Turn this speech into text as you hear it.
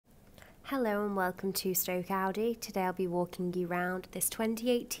Hello and welcome to Stoke Audi. Today I'll be walking you around this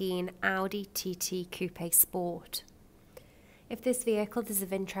 2018 Audi TT Coupe Sport. If this vehicle is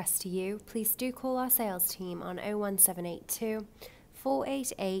of interest to you, please do call our sales team on 01782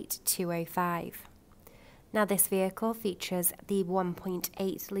 488 205. Now this vehicle features the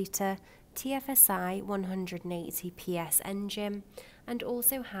 1.8 litre TFSI 180 PS engine and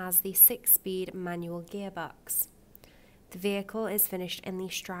also has the 6-speed manual gearbox. The vehicle is finished in the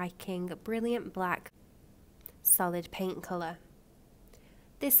striking, brilliant black, solid paint colour.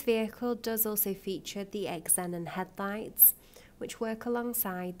 This vehicle does also feature the Xenon headlights, which work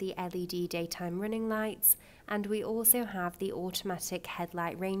alongside the LED daytime running lights, and we also have the automatic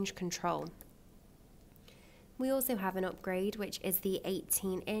headlight range control. We also have an upgrade, which is the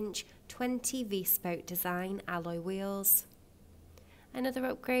 18-inch 20 V-spoke design alloy wheels. Another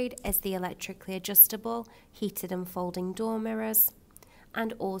upgrade is the electrically adjustable, heated and folding door mirrors,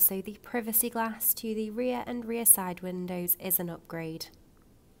 and also the privacy glass to the rear and rear side windows is an upgrade.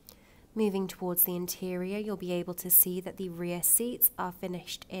 Moving towards the interior, you'll be able to see that the rear seats are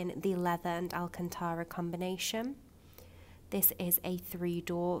finished in the leather and Alcantara combination. This is a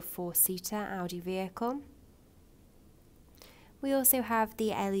 3-door, 4-seater Audi vehicle. We also have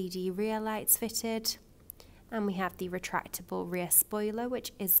the LED rear lights fitted. And we have the retractable rear spoiler,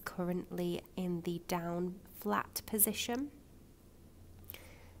 which is currently in the down flat position.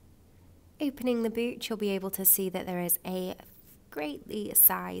 Opening the boot, you'll be able to see that there is a greatly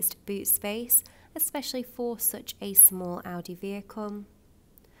sized boot space, especially for such a small Audi vehicle.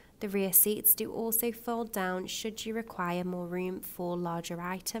 The rear seats do also fold down should you require more room for larger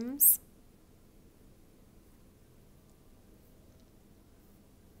items.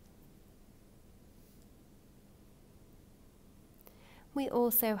 We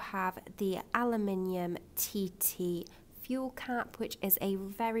also have the aluminium TT fuel cap, which is a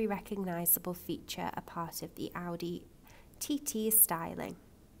very recognisable feature, a part of the Audi TT styling.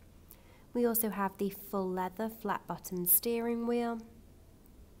 We also have the full leather flat bottom steering wheel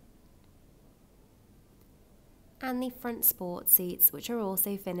and the front sport seats, which are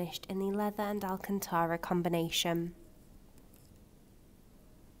also finished in the leather and Alcantara combination.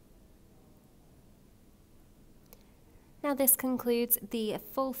 Now this concludes the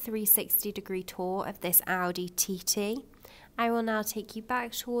full 360-degree tour of this Audi TT. I will now take you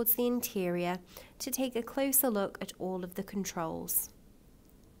back towards the interior to take a closer look at all of the controls.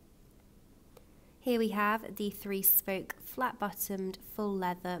 Here we have the 3-spoke flat-bottomed full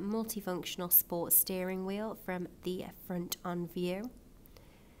leather multifunctional sport steering wheel from the front on view.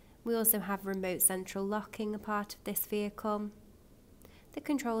 We also have remote central locking, a part of this vehicle, the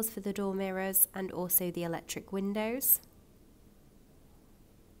controls for the door mirrors and also the electric windows.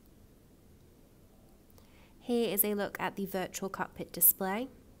 Here is a look at the virtual cockpit display.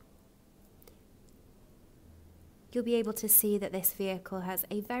 You'll be able to see that this vehicle has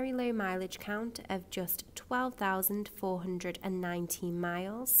a very low mileage count of just 12,419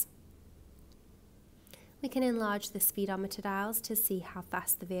 miles. We can enlarge the speedometer dials to see how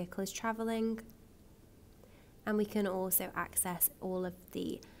fast the vehicle is travelling, and we can also access all of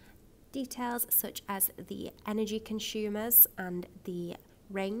the details such as the energy consumers and the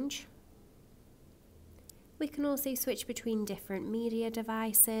range. We can also switch between different media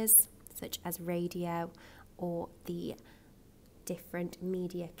devices such as radio or the different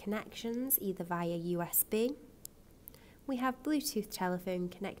media connections, either via USB. We have Bluetooth telephone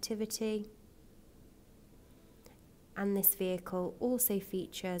connectivity, and this vehicle also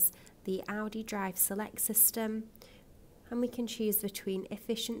features the Audi Drive Select system, and we can choose between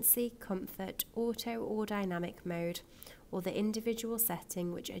efficiency, comfort, auto or dynamic mode, or the individual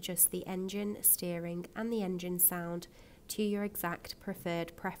setting which adjusts the engine, steering and the engine sound to your exact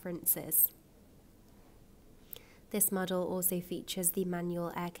preferred preferences. This model also features the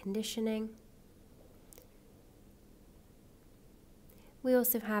manual air conditioning. We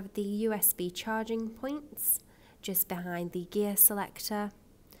also have the USB charging points just behind the gear selector,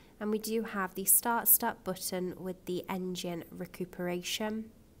 and we do have the start-stop button with the engine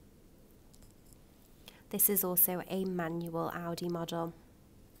recuperation. This is also a manual Audi model.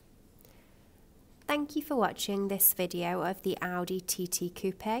 Thank you for watching this video of the Audi TT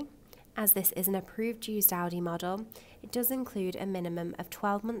Coupe. As this is an approved used Audi model, it does include a minimum of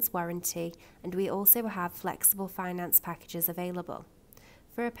 12 months warranty, and we also have flexible finance packages available.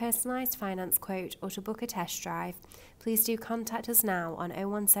 For a personalised finance quote or to book a test drive, please do contact us now on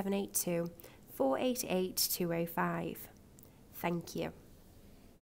 01782 488 205. Thank you.